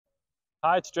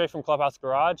Hi, it's Dre from Clubhouse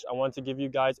Garage. I wanted to give you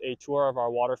guys a tour of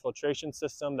our water filtration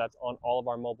system that's on all of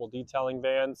our mobile detailing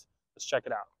vans. Let's check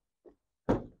it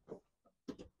out.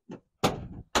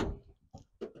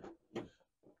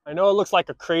 I know it looks like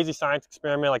a crazy science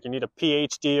experiment, like you need a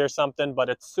PhD or something, but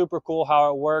it's super cool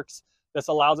how it works. This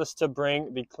allows us to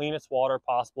bring the cleanest water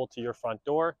possible to your front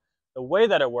door. The way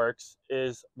that it works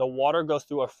is the water goes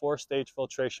through a 4-stage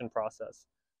filtration process.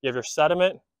 You have your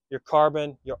sediment, your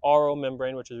carbon, your RO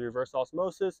membrane, which is reverse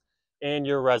osmosis, and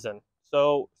your resin.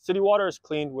 So city water is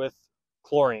cleaned with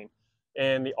chlorine,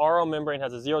 and the RO membrane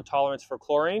has a zero tolerance for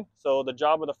chlorine. So the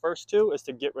job of the first two is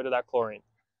to get rid of that chlorine.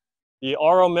 The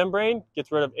RO membrane gets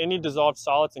rid of any dissolved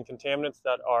solids and contaminants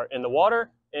that are in the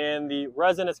water, and the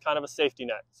resin is kind of a safety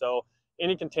net. So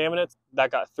any contaminants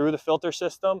that got through the filter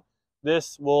system,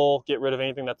 this will get rid of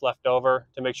anything that's left over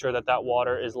to make sure that that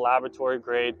water is laboratory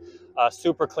grade,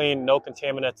 super clean, no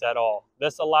contaminants at all.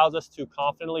 This allows us to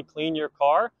confidently clean your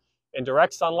car in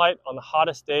direct sunlight on the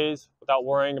hottest days without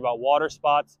worrying about water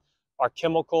spots. Our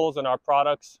chemicals and our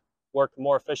products work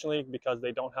more efficiently because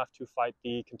they don't have to fight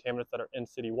the contaminants that are in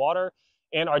city water,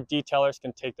 and our detailers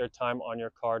can take their time on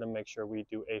your car to make sure we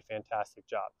do a fantastic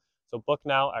job. So book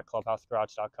now at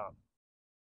clubhousegarage.com.